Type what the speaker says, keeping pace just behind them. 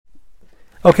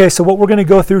Okay, so what we're going to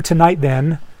go through tonight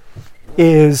then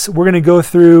is we're going to go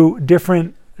through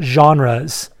different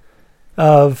genres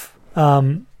of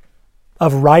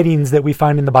writings that we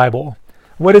find in the Bible.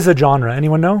 What is a genre?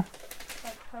 Anyone know?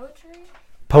 Like poetry?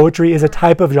 Poetry is a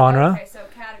type of genre. Okay, so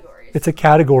categories. It's a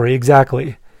category,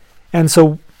 exactly. And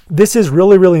so this is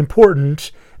really, really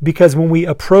important because when we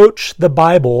approach the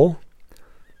Bible,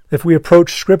 if we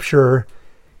approach Scripture,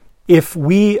 if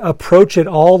we approach it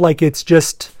all like it's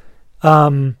just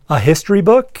a history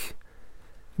book,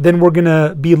 then we're going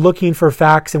to be looking for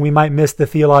facts and we might miss the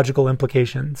theological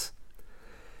implications,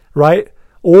 right?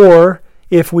 Or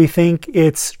if we think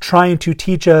it's trying to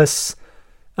teach us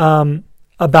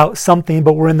about something,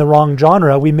 but we're in the wrong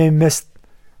genre, we may miss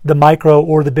the micro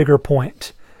or the bigger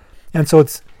point. And so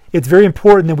it's very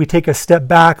important that we take a step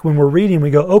back when we're reading.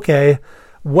 We go, okay,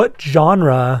 what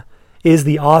genre is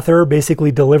the author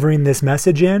basically delivering this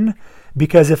message in?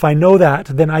 Because if I know that,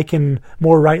 then I can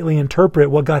more rightly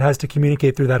interpret what God has to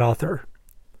communicate through that author.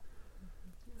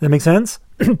 Does that make sense?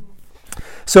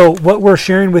 So what we're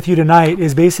sharing with you tonight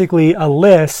is basically a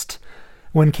list.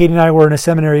 When Katie and I were in a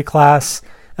seminary class,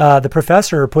 the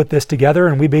professor put this together,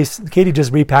 and Katie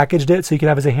just repackaged it so you can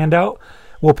have it as a handout.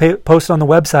 We'll post it on the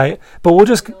website, but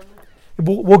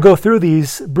we'll go through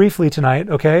these briefly tonight,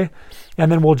 okay?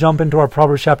 And then we'll jump into our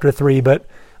Proverbs chapter 3, but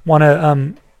want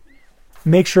to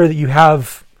make sure that you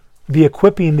have the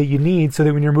equipping that you need so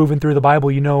that when you're moving through the Bible,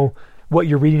 you know what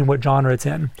you're reading, what genre it's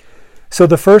in. So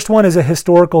the first one is a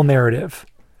historical narrative.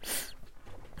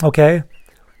 Okay?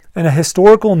 And a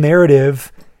historical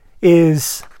narrative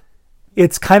it's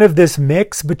kind of this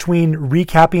mix between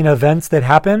recapping events that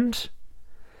happened,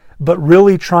 but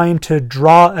really trying to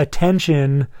draw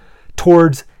attention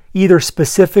towards either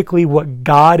specifically what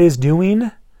God is doing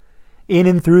in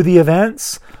and through the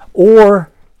events,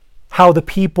 or how the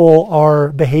people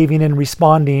are behaving and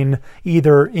responding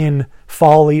either in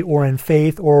folly or in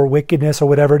faith or wickedness or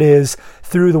whatever it is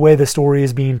through the way the story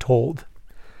is being told.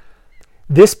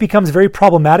 This becomes very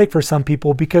problematic for some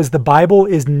people because the Bible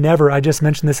is never, I just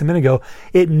mentioned this a minute ago,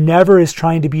 it never is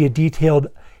trying to be a detailed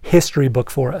history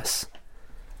book for us.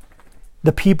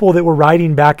 The people that were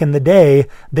writing back in the day,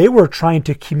 they were trying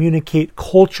to communicate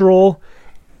cultural,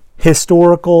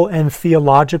 historical, and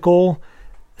theological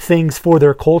things for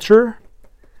their culture,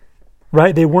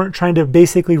 right? They weren't trying to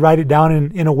basically write it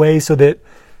down in a way so that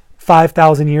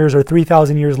 5,000 years or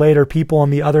 3,000 years later, people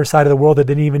on the other side of the world that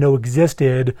didn't even know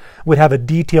existed would have a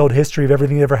detailed history of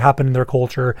everything that ever happened in their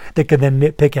culture that could then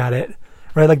nitpick at it,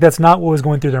 right? Like that's not what was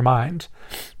going through their mind.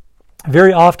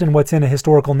 Very often what's in a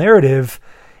historical narrative,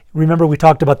 remember we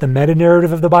talked about the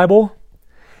meta-narrative of the Bible?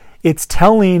 It's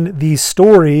telling these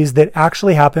stories that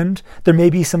actually happened. There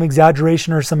may be some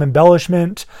exaggeration or some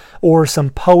embellishment or some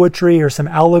poetry or some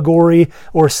allegory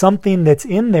or something that's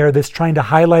in there that's trying to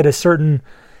highlight a certain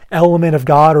element of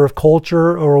God or of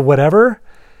culture or whatever.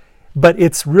 But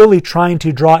it's really trying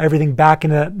to draw everything back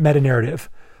into that meta-narrative.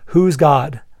 Who's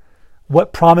God?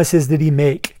 What promises did he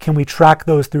make? Can we track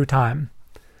those through time?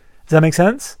 Does that make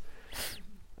sense?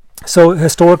 So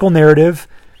historical narrative.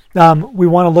 We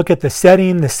want to look at the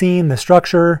setting, the scene, the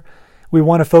structure. We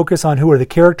want to focus on who are the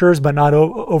characters, but not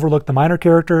overlook the minor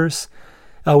characters.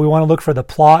 We want to look for the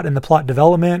plot and the plot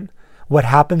development. What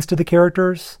happens to the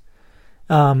characters?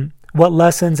 What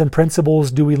lessons and principles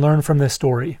do we learn from this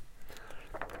story?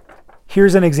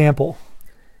 Here's an example.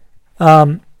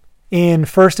 In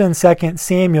 1st and 2nd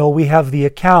Samuel, we have the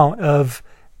account of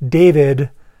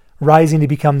David rising to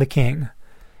become the king.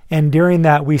 And during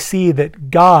that, we see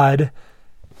that God,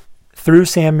 through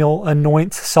Samuel,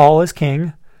 anoints Saul as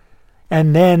king.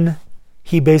 And then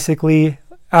he basically,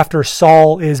 after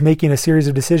Saul is making a series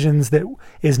of decisions that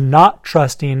is not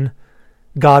trusting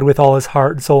God with all his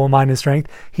heart, soul, mind, and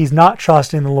strength, he's not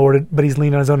trusting the Lord, but he's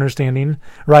leaning on his own understanding,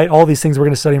 right? All these things we're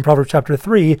going to study in Proverbs chapter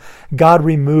 3, God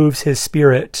removes his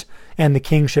spirit and the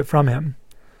kingship from him.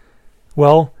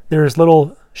 Well, there's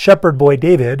little shepherd boy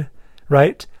David,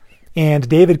 right? And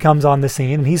David comes on the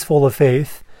scene, and he's full of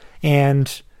faith,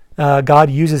 and God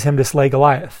uses him to slay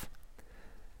Goliath.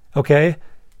 Okay?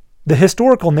 The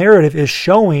historical narrative is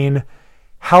showing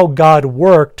how God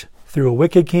worked through a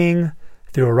wicked king,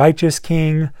 through a righteous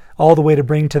king, all the way to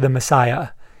bring to the Messiah.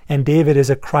 And David is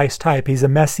a Christ type. He's a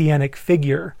messianic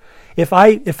figure. If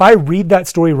I read that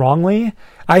story wrongly,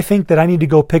 I think that I need to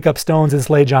go pick up stones and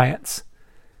slay giants.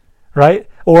 Right?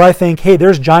 Or I think, hey,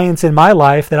 there's giants in my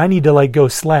life that I need to go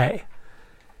slay.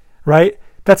 Right?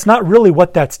 That's not really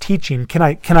what that's teaching. Can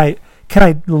I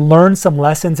learn some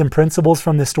lessons and principles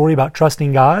from this story about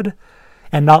trusting God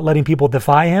and not letting people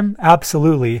defy him?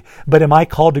 Absolutely. But am I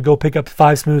called to go pick up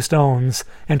 5 smooth stones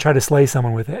and try to slay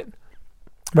someone with it?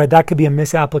 right? That could be a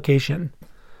misapplication.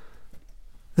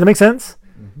 Does that make sense?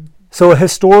 So a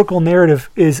historical narrative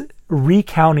is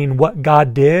recounting what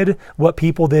God did, what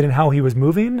people did, and how he was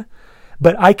moving.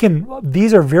 But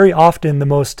these are very often the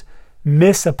most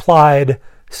misapplied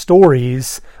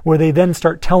stories where they then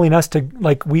start telling us to,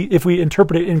 like, if we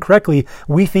interpret it incorrectly,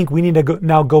 we think we need to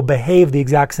now go behave the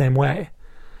exact same way.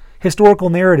 Historical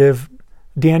narrative,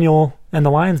 Daniel and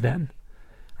the lion's den,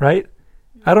 right?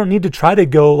 I don't need to try to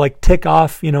go like tick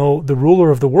off, the ruler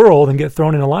of the world and get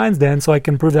thrown in a lion's den so I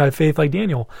can prove that I have faith like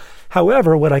Daniel.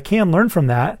 However, what I can learn from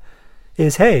that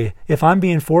is, hey, if I'm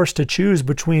being forced to choose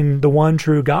between the one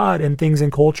true God and things in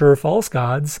culture or false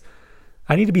gods,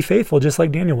 I need to be faithful just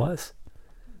like Daniel was,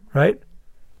 right?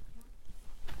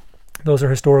 Those are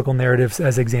historical narratives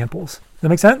as examples. Does that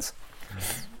make sense?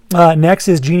 Next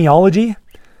is genealogy.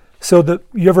 So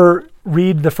you ever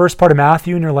read the first part of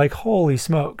Matthew and you're like, holy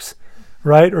smokes,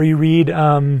 right? Or you read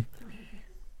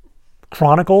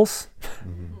Chronicles,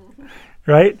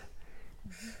 right?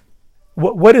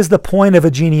 What is the point of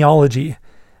a genealogy?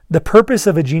 The purpose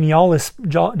of a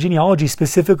genealogy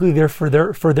specifically there for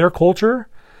their culture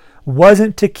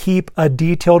wasn't to keep a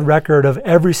detailed record of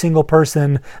every single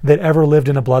person that ever lived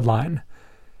in a bloodline.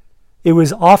 It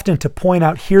was often to point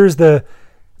out, here's the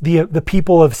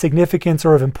people of significance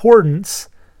or of importance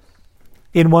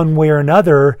in one way or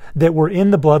another that were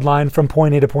in the bloodline from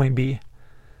point A to point B.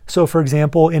 So for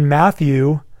example, in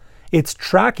Matthew, it's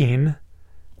tracking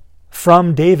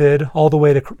from David all the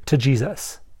way to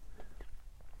Jesus.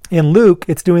 In Luke,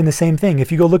 it's doing the same thing.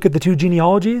 If you go look at the two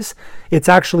genealogies, it's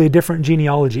actually a different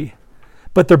genealogy,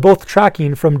 but they're both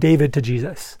tracking from David to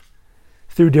Jesus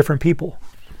through different people.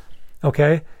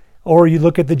 Okay? Or you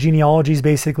look at the genealogies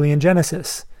basically in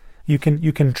Genesis. You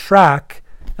can track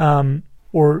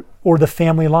or the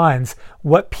family lines,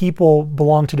 what people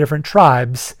belong to different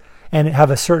tribes and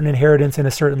have a certain inheritance in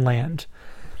a certain land.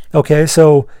 Okay,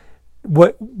 so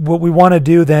what we want to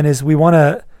do then is we want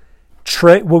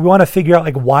to figure out,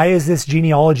 like, why is this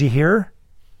genealogy here?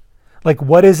 Like,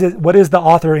 what is it? What is the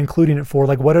author including it for?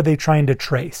 Like, what are they trying to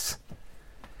trace?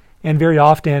 And very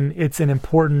often it's an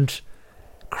important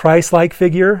Christ-like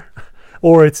figure,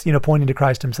 or it's pointing to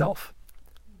Christ himself.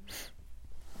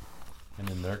 And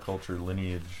in their culture,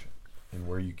 lineage and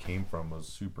where you came from was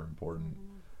super important.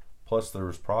 Plus, there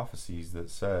was prophecies that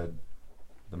said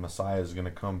the Messiah is going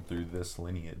to come through this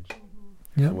lineage.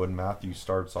 Yep. So when Matthew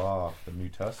starts off the New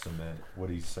Testament, what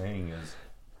he's saying is,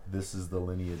 this is the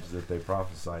lineage that they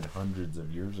prophesied hundreds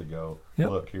of years ago. Yep.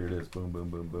 Look, here it is. Boom, boom,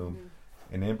 boom, boom.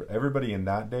 And everybody in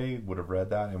that day would have read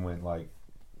that and went like,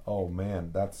 oh man,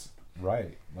 that's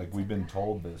right. Like, we've been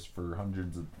told this for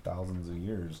hundreds of thousands of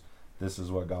years. This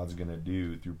is what God's going to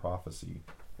do through prophecy.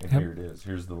 And Here it is.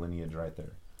 Here's the lineage right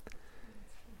there.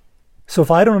 So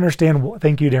if I don't understand,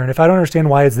 thank you, Darren. If I don't understand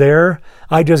why it's there,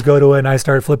 I just go to it and I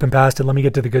start flipping past it. Let me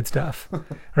get to the good stuff,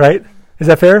 right? Is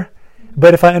that fair?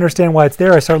 But if I understand why it's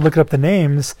there, I start looking up the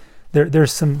names.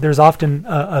 There's often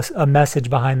a message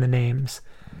behind the names.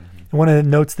 And one of the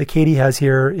notes that Katie has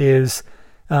here is,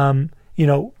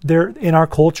 there in our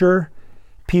culture,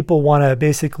 people want to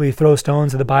basically throw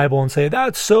stones at the Bible and say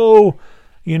that's so,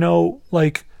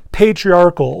 like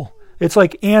patriarchal. It's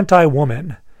like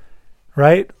anti-woman.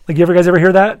 Right? Like, you guys ever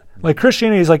hear that? Like,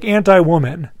 Christianity is like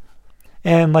anti-woman.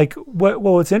 And like,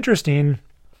 what's interesting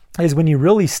is when you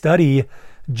really study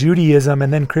Judaism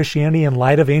and then Christianity in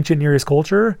light of ancient Near East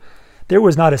culture, there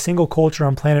was not a single culture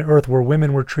on planet Earth where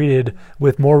women were treated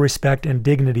with more respect and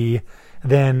dignity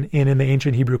than in the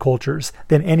ancient Hebrew cultures,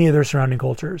 than any of their surrounding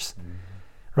cultures.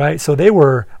 Right? So they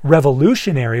were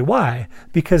revolutionary. Why?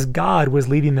 Because God was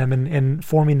leading them and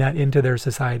forming that into their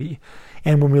society.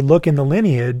 And when we look in the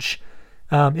lineage,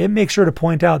 it makes sure to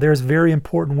point out there's very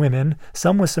important women,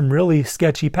 some with some really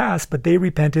sketchy past, but they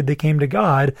repented, they came to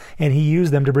God, and he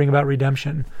used them to bring about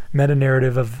redemption,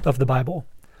 meta-narrative of the Bible.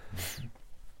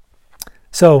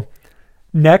 So,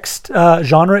 next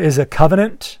genre is a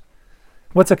covenant.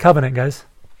 What's a covenant, guys?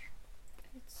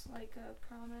 It's like a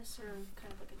promise or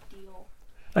kind of like a deal.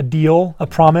 A deal, a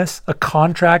promise, a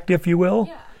contract, if you will.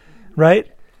 Yeah. Right?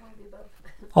 All the above.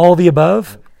 All the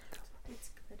above.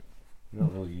 It's good. We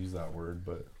don't really use that word,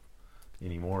 but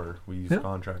anymore we use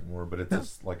contract more, but it's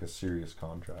just like a serious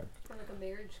contract. Or like a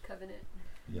marriage covenant.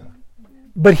 Yeah.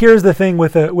 But here's the thing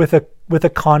with a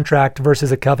contract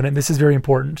versus a covenant. This is very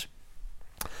important.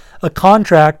 A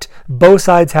contract, both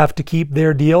sides have to keep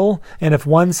their deal, and if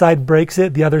one side breaks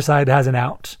it, the other side has an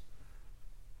out.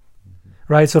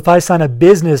 Right? So if I sign a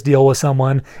business deal with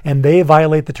someone and they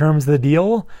violate the terms of the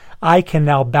deal, I can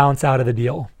now bounce out of the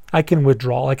deal. I can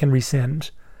withdraw. I can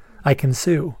rescind. I can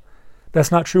sue.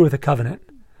 That's not true with a covenant.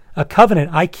 A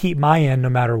covenant, I keep my end no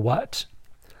matter what.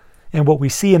 And what we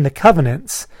see in the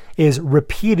covenants is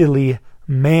repeatedly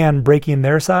man breaking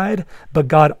their side, but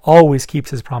God always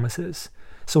keeps his promises.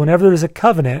 So whenever there's a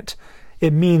covenant,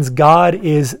 it means God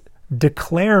is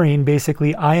declaring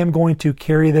basically, I am going to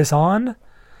carry this on.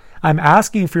 I'm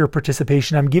asking for your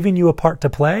participation. I'm giving you a part to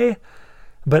play,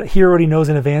 but he already knows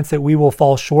in advance that we will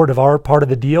fall short of our part of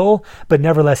the deal, but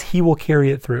nevertheless, he will carry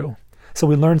it through. So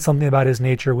we learn something about his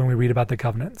nature when we read about the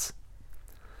covenants.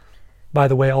 By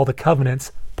the way, all the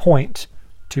covenants point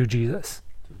to Jesus.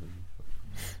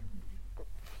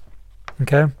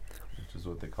 Okay? Which is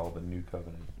what they call the New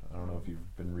Covenant. I don't know if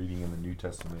you've been reading in the New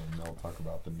Testament, and they'll talk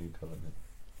about the New Covenant.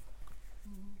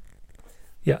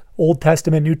 Yeah, Old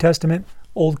Testament, New Testament,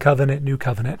 Old Covenant, New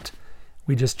Covenant.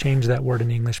 We just changed that word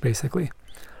in English, basically.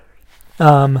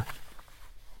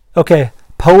 Okay,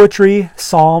 poetry,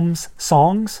 psalms,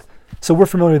 songs. So we're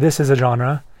familiar with this as a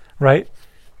genre, right?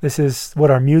 This is what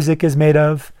our music is made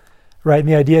of, right? And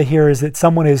the idea here is that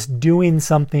someone is doing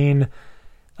something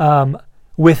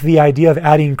with the idea of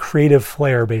adding creative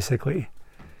flair, basically,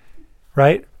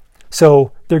 right?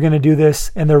 So they're going to do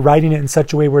this, and they're writing it in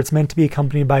such a way where it's meant to be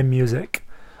accompanied by music,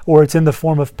 or it's in the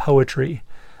form of poetry,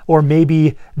 or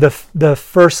maybe the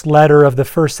first letter of the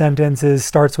first sentence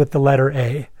starts with the letter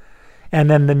A, and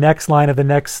then the next line of the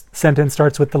next sentence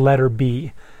starts with the letter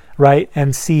B, right?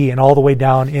 And C, and all the way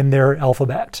down in their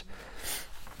alphabet,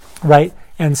 right?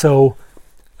 And so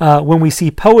when we see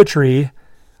poetry,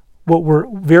 what we're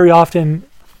very often,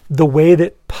 the way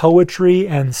that poetry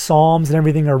and psalms and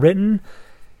everything are written,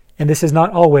 and this is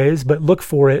not always, but look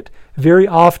for it, very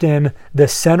often the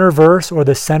center verse or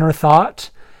the center thought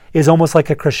is almost like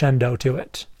a crescendo to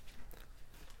it.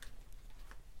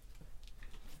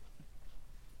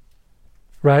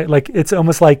 Right? Like it's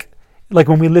almost like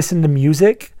when we listen to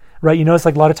music, right? You notice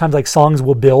like a lot of times like songs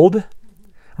will build,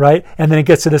 right? And then it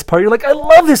gets to this part, you're like, I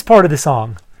love this part of the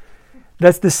song.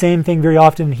 That's the same thing very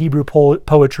often in Hebrew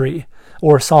poetry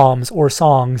or psalms or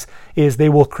songs, is they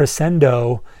will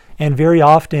crescendo. And very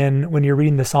often when you're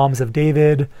reading the Psalms of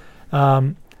David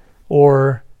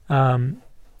or I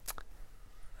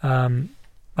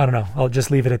don't know, I'll just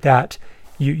leave it at that.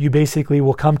 You basically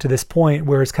will come to this point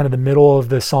where it's kind of the middle of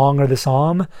the song or the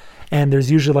psalm, and there's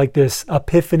usually like this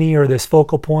epiphany or this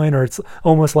focal point, or it's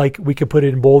almost like we could put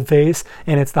it in boldface,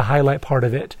 and it's the highlight part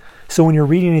of it. So when you're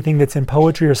reading anything that's in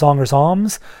poetry or song or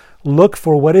psalms, look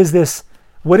for what is this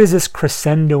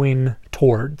crescendoing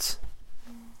towards?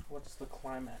 What's the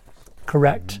climax?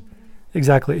 Correct.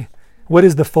 Exactly. What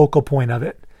is the focal point of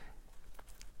it?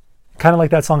 Kind of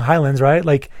like that song Highlands, right?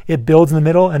 Like it builds in the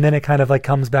middle and then it kind of like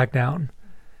comes back down.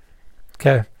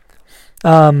 Okay.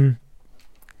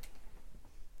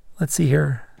 Let's see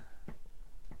here.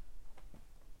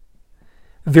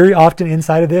 Very often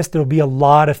inside of this, there'll be a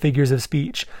lot of figures of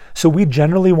speech. So we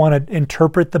generally want to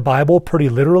interpret the Bible pretty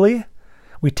literally.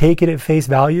 We take it at face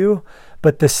value.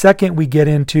 But the second we get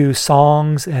into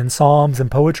songs and psalms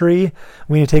and poetry,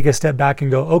 we need to take a step back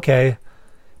and go, okay,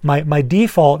 my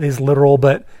default is literal,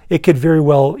 but it could very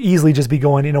well easily just be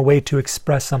going in a way to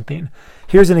express something.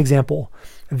 Here's an example.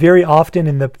 Very often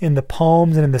in the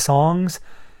poems and in the songs,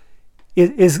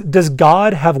 does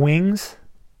God have wings?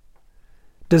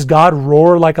 Does God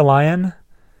roar like a lion?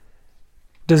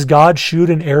 Does God shoot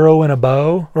an arrow and a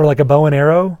bow, or like a bow and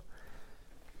arrow?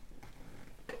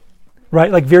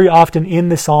 Right? Like very often in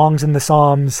the songs and the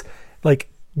psalms, like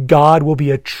God will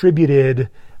be attributed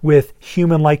with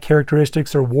human-like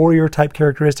characteristics or warrior-type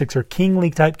characteristics or kingly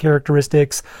type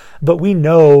characteristics. But we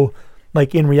know,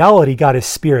 like in reality, God is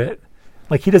spirit.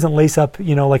 Like he doesn't lace up,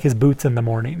 like his boots in the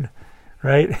morning,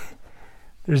 right?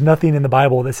 There's nothing in the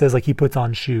Bible that says like he puts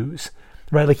on shoes,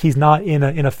 right? Like he's not in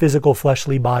a physical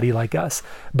fleshly body like us.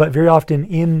 But very often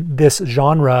in this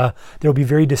genre, there will be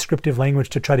very descriptive language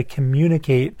to try to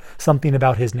communicate something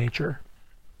about his nature.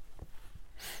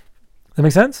 Does that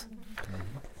make sense?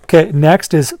 Okay,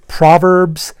 next is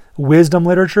Proverbs, wisdom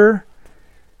literature.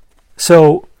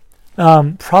 So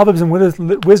Proverbs and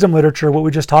wisdom literature, what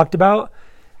we just talked about,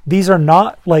 these are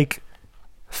not like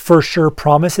for sure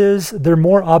promises. They're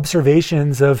more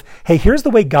observations of, hey, here's the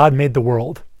way God made the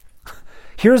world.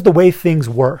 Here's the way things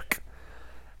work.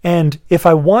 And if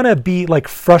I want to be like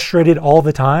frustrated all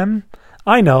the time,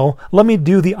 I know, let me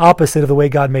do the opposite of the way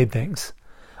God made things.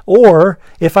 Or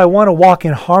if I want to walk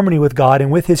in harmony with God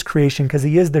and with his creation, because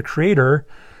he is the creator,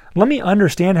 let me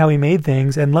understand how he made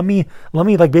things, and let me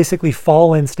like basically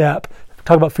fall in step.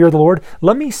 Talk about fear of the Lord.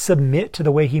 Let me submit to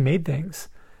the way he made things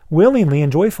willingly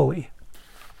and joyfully.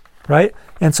 Right?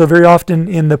 And so very often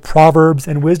in the Proverbs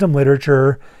and wisdom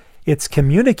literature, it's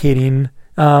communicating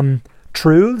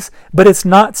truths, but it's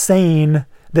not saying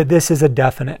that this is a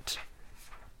definite.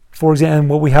 For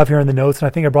example, what we have here in the notes, and I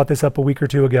think I brought this up a week or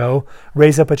two ago,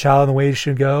 raise up a child in the way he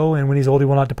should go, and when he's old, he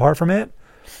will not depart from it.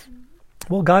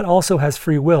 Well, God also has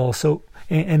free will,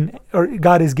 or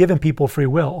God has given people free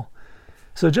will.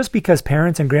 So just because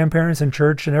parents and grandparents and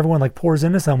church and everyone like pours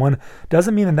into someone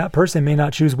doesn't mean that person may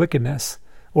not choose wickedness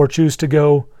or choose to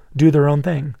go do their own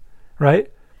thing, right?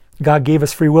 God gave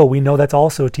us free will. We know that's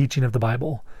also a teaching of the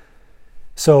Bible.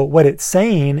 So what it's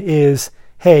saying is,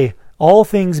 hey, all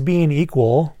things being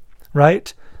equal,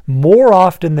 right? More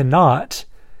often than not,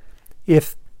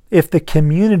 if the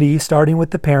community, starting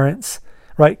with the parents,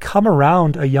 right, come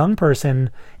around a young person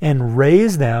and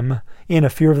raise them in a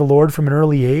fear of the Lord from an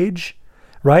early age,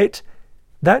 right,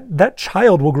 that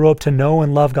child will grow up to know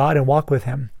and love God and walk with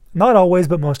him. Not always,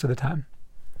 but most of the time,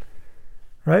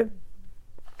 right?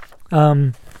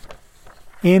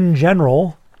 In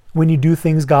general, when you do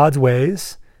things God's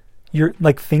ways,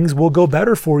 things will go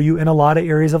better for you in a lot of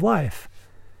areas of life.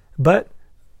 But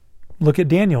look at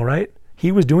Daniel, right?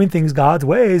 He was doing things God's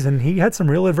ways, and he had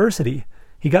some real adversity.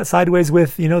 He got sideways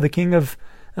with, the king of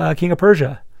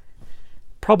Persia.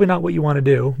 Probably not what you want to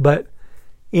do, but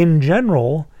in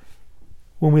general,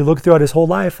 when we look throughout his whole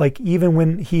life, like even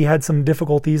when he had some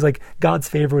difficulties, like God's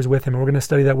favor was with him. And we're going to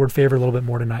study that word favor a little bit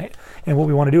more tonight. And what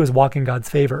we want to do is walk in God's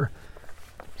favor.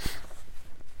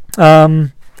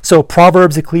 So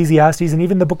Proverbs, Ecclesiastes, and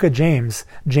even the book of James.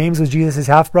 James was Jesus'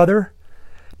 half-brother.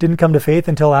 Didn't come to faith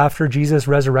until after Jesus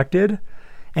resurrected.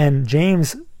 And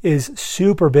James is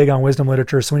super big on wisdom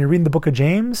literature. So when you're reading the book of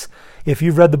James, if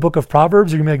you've read the book of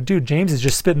Proverbs, you're going to be like, dude, James is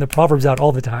just spitting the Proverbs out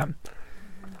all the time.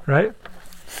 Right?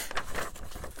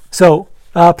 So,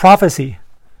 prophecy.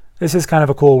 This is kind of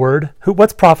a cool word.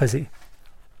 What's prophecy?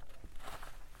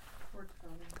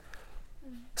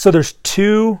 So there's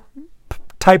two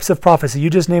types of prophecy. You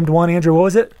just named one, Andrew. What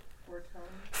was it?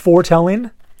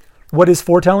 Foretelling. What is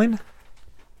foretelling?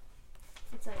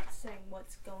 It's like saying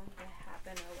what's going to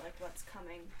happen or like what's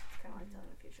coming. Kind of like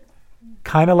telling the future.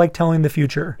 Kind of like telling the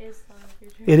future. It is telling the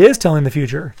future. It is telling the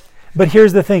future. But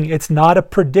here's the thing. It's not a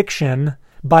prediction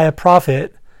by a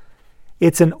prophet.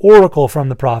 It's an oracle from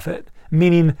the prophet.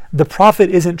 Meaning the prophet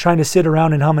isn't trying to sit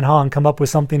around and hum and haw and come up with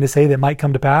something to say that might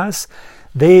come to pass.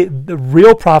 The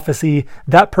real prophecy,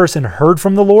 that person heard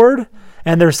from the Lord,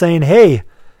 and they're saying, hey,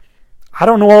 I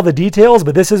don't know all the details,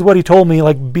 but this is what he told me.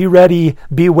 Like, be ready,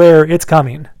 beware, it's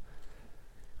coming.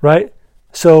 Right?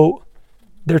 So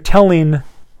they're telling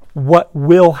what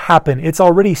will happen. It's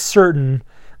already certain,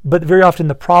 but very often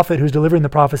the prophet who's delivering the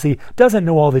prophecy doesn't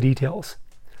know all the details.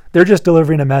 They're just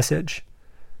delivering a message.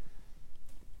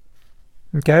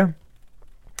 Okay?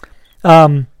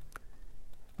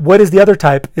 What is the other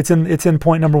type? It's in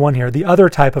point number 1 here. The other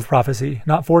type of prophecy.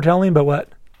 Not foretelling, but what?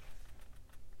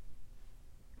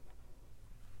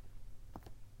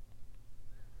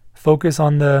 Focus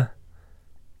on the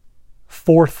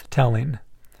forthtelling.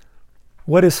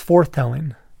 What is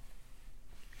forthtelling?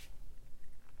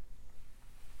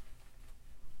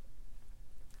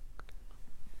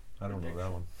 I don't know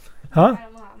that one. Huh? I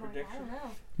don't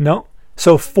know. No.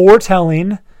 So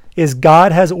foretelling is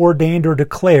God has ordained or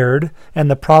declared, and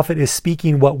the prophet is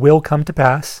speaking what will come to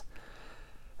pass.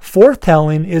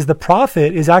 Forthtelling is the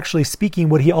prophet is actually speaking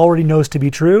what he already knows to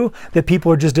be true, that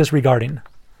people are just disregarding.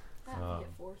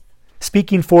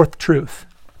 Speaking forth truth.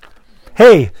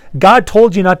 Hey, God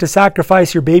told you not to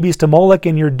sacrifice your babies to Moloch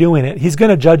and you're doing it. He's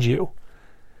going to judge you.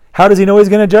 How does he know he's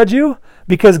going to judge you?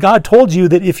 Because God told you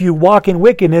that if you walk in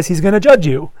wickedness, he's going to judge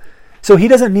you. So he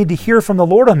doesn't need to hear from the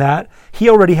Lord on that. He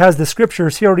already has the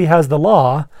scriptures. He already has the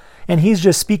law. And he's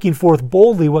just speaking forth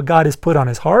boldly what God has put on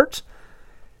his heart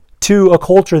to a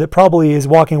culture that probably is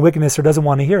walking wickedness or doesn't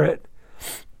want to hear it.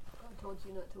 God told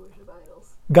you not to worship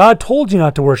idols. God told you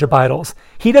not to worship idols.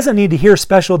 He doesn't need to hear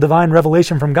special divine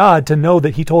revelation from God to know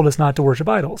that he told us not to worship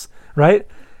idols, right?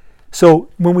 So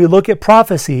when we look at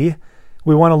prophecy,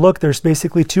 we want to look, there's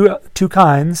basically two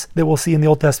kinds that we'll see in the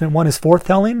Old Testament. One is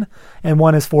forthtelling and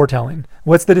one is foretelling.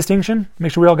 What's the distinction?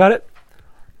 Make sure we all got it.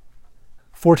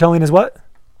 Foretelling is what?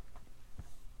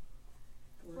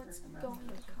 What's going to come?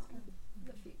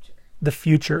 The future. The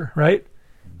future, right?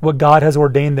 What God has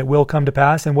ordained that will come to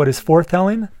pass. And what is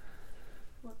foretelling?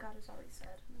 What God has already said.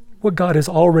 What God has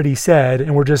already said,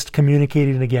 and we're just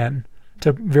communicating it again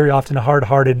to very often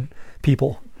hard-hearted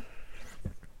people,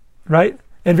 right?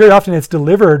 And very often it's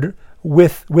delivered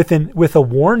with a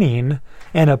warning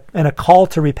and a call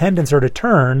to repentance or to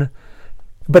turn,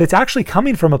 but it's actually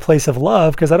coming from a place of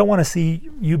love, because I don't want to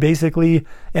see you basically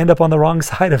end up on the wrong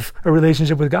side of a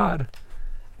relationship with God.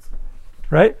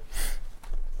 Right?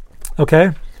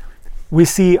 Okay? We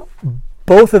see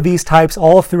both of these types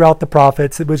all throughout the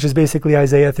prophets, which is basically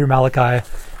Isaiah through Malachi,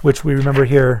 which we remember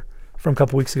here from a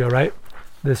couple weeks ago, right?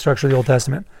 The structure of the Old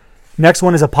Testament. Next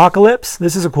one is apocalypse.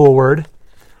 This is a cool word.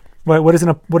 Right? What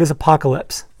is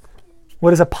apocalypse?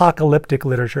 What is apocalyptic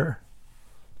literature?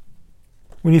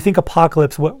 When you think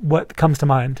apocalypse, what comes to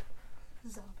mind?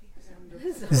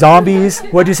 Zombies.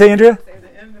 What did you say, Andrea?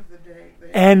 The end of the day.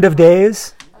 End of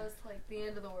days. I was like the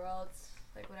end of the world,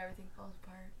 like when everything falls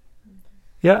apart.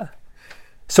 Yeah.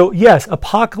 So yes,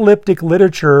 apocalyptic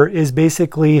literature is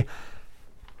basically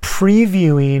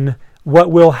previewing what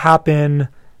will happen,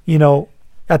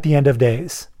 at the end of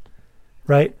days.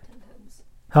 Right?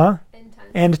 Huh?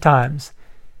 End times.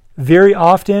 Very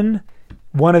often,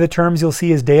 one of the terms you'll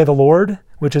see is Day of the Lord,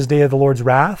 which is Day of the Lord's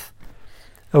wrath.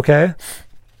 Okay?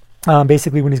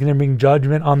 Basically when he's going to bring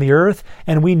judgment on the earth.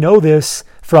 And we know this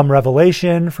from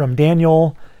Revelation, from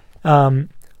Daniel,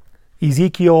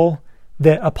 Ezekiel,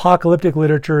 that apocalyptic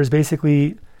literature is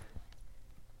basically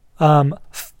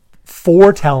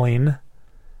foretelling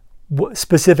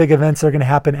specific events that are going to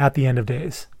happen at the end of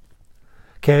days.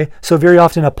 Okay? So very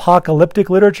often apocalyptic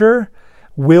literature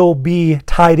will be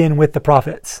tied in with the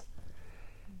prophets.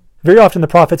 Very often the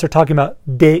prophets are talking about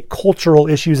cultural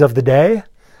issues of the day,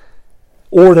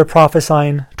 or they're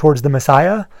prophesying towards the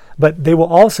Messiah, but they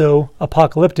will also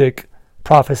apocalyptic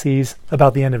prophecies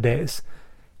about the end of days,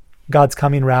 God's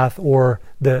coming wrath, or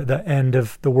the end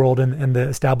of the world and the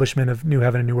establishment of new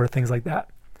heaven and new earth, things like that.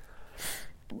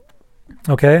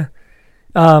 Okay?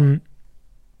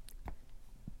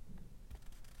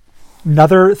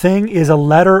 Another thing is a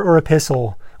letter or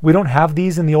epistle. We don't have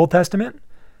these in the Old Testament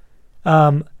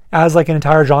as like an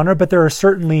entire genre, but there are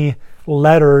certainly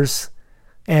letters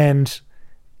and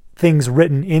things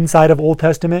written inside of Old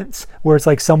Testaments where it's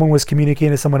like someone was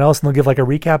communicating to someone else and they'll give like a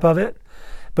recap of it.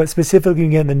 But specifically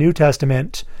again in the New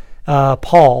Testament,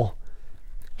 Paul,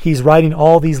 he's writing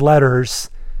all these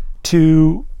letters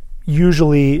to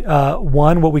usually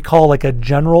one, what we call like a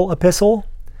general epistle,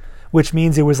 which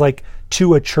means it was like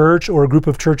to a church or a group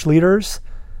of church leaders,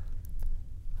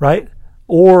 right?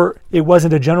 Or it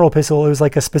wasn't a general epistle, it was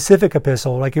like a specific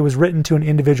epistle, like it was written to an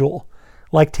individual,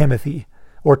 like Timothy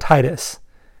or Titus,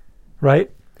 right?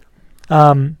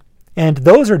 And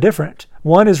those are different.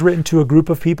 One is written to a group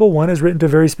of people, one is written to a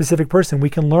very specific person. We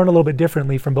can learn a little bit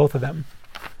differently from both of them.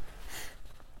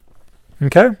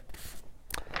 Okay?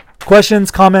 Questions,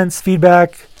 comments,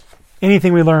 feedback,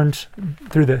 anything we learned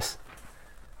through this?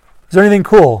 Is there anything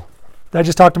cool? Did I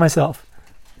just talk to myself?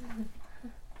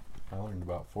 I learned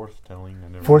about foretelling.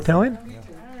 Foretelling? Yeah.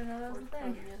 I don't know, that was a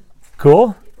thing.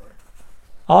 Cool.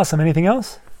 Awesome. Anything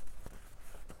else?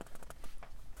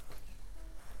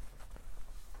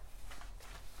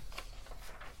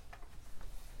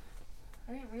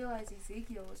 I didn't realize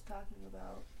Ezekiel was talking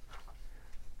about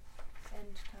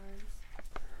end times.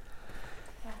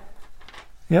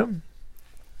 Yep.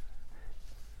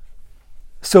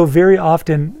 So very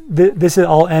often, this is,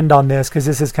 I'll end on this because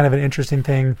this is kind of an interesting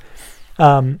thing.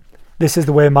 This is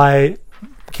the way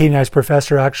Katie and I's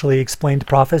professor actually explained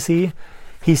prophecy.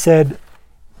 He said,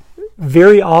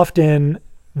 very often,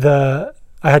 I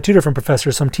had two different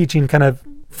professors, so I'm teaching kind of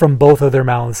from both of their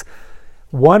mouths.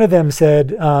 One of them said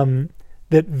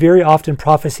that very often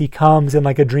prophecy comes in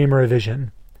like a dream or a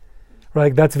vision.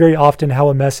 Right? That's very often how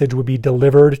a message would be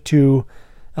delivered to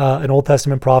an Old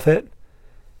Testament prophet.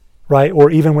 Right?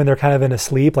 Or even when they're kind of in a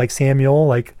sleep, like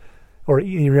Samuel, or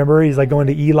you remember he's like going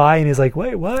to Eli and he's like,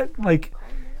 wait, what? Like,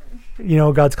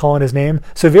 God's calling his name.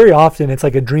 So very often it's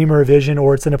like a dream or a vision,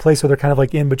 or it's in a place where they're kind of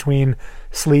like in between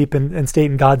sleep and state,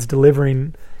 and God's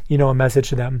delivering, a message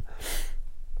to them.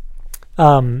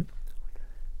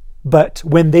 But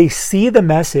when they see the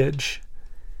message,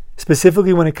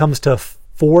 specifically when it comes to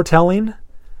foretelling,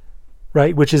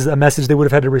 right, which is a message they would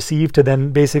have had to receive to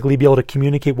then basically be able to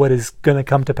communicate what is going to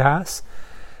come to pass.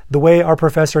 The way our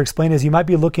professor explained is you might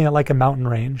be looking at like a mountain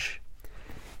range.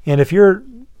 And if you're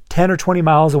 10 or 20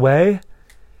 miles away,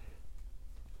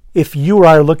 if you or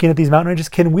I are looking at these mountain ranges,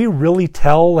 can we really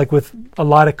tell, like with a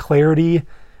lot of clarity,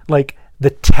 like the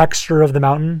texture of the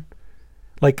mountain?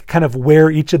 Like kind of where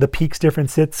each of the peaks different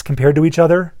sits compared to each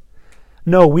other?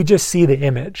 No, we just see the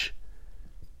image.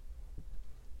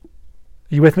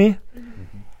 You with me?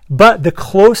 But the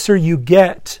closer you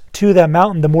get to that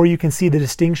mountain, the more you can see the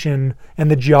distinction and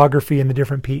the geography and the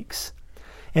different peaks.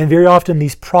 And very often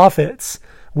these prophets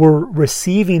were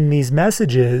receiving these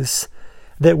messages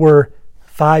that were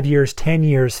 5 years, 10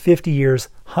 years, 50 years,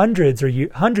 hundreds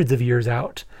of years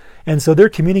out. And so they're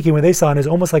communicating what they saw, and it's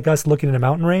almost like us looking at a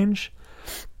mountain range.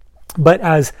 But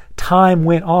as time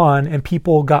went on and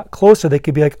people got closer, they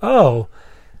could be like, oh,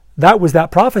 that was that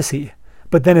prophecy.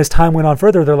 But then as time went on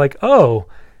further, they're like, oh,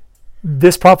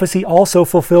 this prophecy also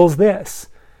fulfills this,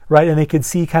 right? And they could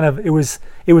see kind of, it was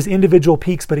individual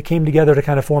peaks, but it came together to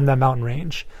kind of form that mountain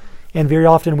range. And very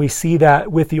often we see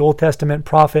that with the Old Testament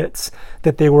prophets,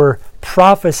 that they were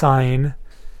prophesying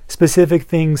specific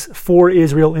things for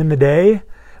Israel in the day,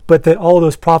 but that all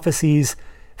those prophecies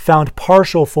found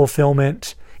partial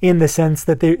fulfillment in the sense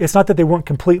that it's not that they weren't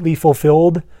completely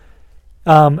fulfilled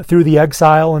through the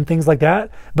exile and things like that,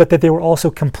 but that they were also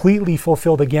completely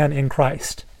fulfilled again in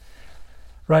Christ,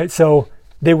 right? So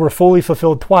they were fully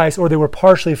fulfilled twice, or they were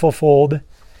partially fulfilled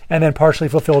and then partially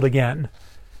fulfilled again,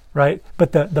 right?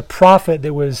 But the prophet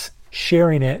that was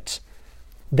sharing it,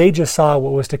 they just saw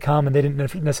what was to come, and they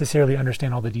didn't necessarily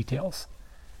understand all the details.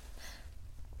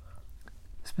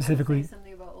 Specifically,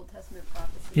 something about Old Testament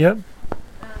prophecy. Yep.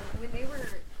 When they were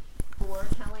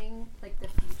foretelling like the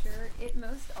future, it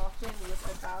most often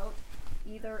was about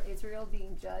either Israel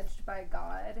being judged by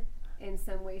God in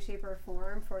some way, shape, or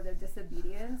form for their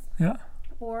disobedience, Yeah.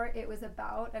 or it was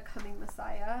about a coming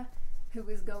Messiah who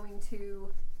was going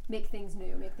to make things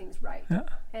new, make things right. Yeah.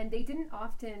 And they didn't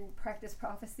often practice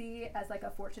prophecy as like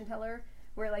a fortune teller,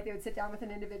 where like they would sit down with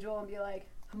an individual and be like,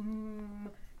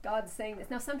 God's saying this.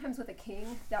 Now sometimes with a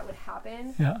king that would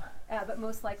happen, Yeah. but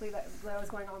most likely that was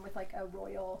going on with like a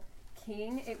royal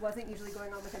king. It wasn't usually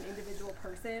going on with an individual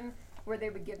person where they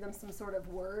would give them some sort of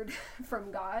word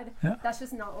from God. Yeah. That's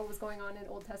just not what was going on in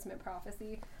Old Testament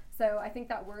prophecy. So I think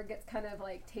that word gets kind of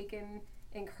like taken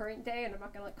in current day, and I'm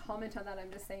not going to like comment on that.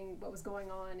 I'm just saying what was going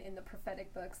on in the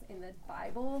prophetic books in the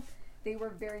Bible. They were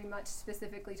very much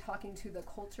specifically talking to the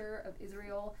culture of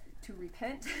Israel to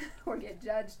repent or get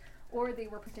judged, or they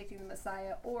were predicting the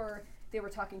Messiah, or they were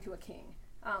talking to a king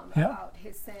about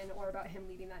his sin or about him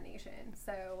leading that nation.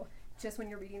 So just when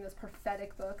you're reading those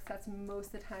prophetic books, that's most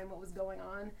of the time what was going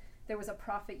on. There was a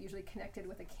prophet usually connected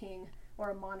with a king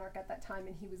or a monarch at that time,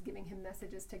 and he was giving him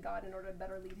messages to God in order to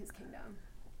better lead his kingdom.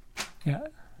 Yeah.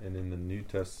 And in the New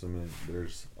Testament,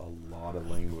 there's a lot of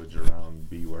language around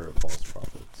beware of false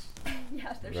prophets.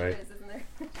 Yeah, there Right. sure is, isn't there?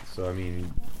 So, I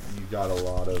mean, you got a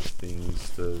lot of things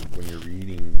to, when you're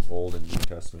reading Old and New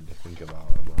Testament, to think about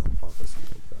prophecy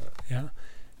like that. Yeah.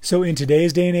 So in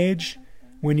today's day and age,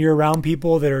 when you're around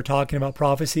people that are talking about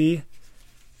prophecy,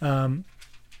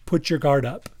 put your guard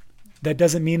up. That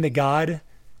doesn't mean that God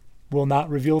will not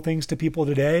reveal things to people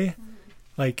today.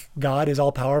 Like, God is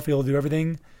all powerful, he'll do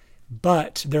everything.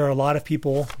 But there are a lot of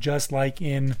people, just like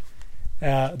in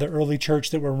the early church,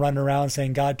 that were running around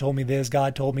saying, God told me this,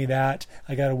 God told me that,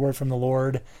 I got a word from the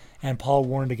Lord. And Paul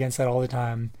warned against that all the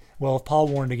time. Well, if Paul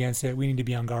warned against it, we need to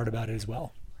be on guard about it as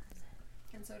well.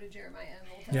 And so did Jeremiah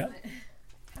in the Old Testament.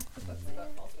 Half the books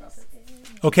about false prophets.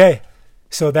 Okay,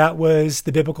 so that was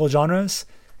the biblical genres.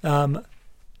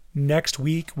 Next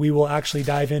week, we will actually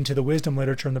dive into the wisdom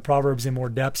literature and the Proverbs in more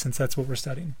depth, since that's what we're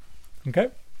studying. Okay?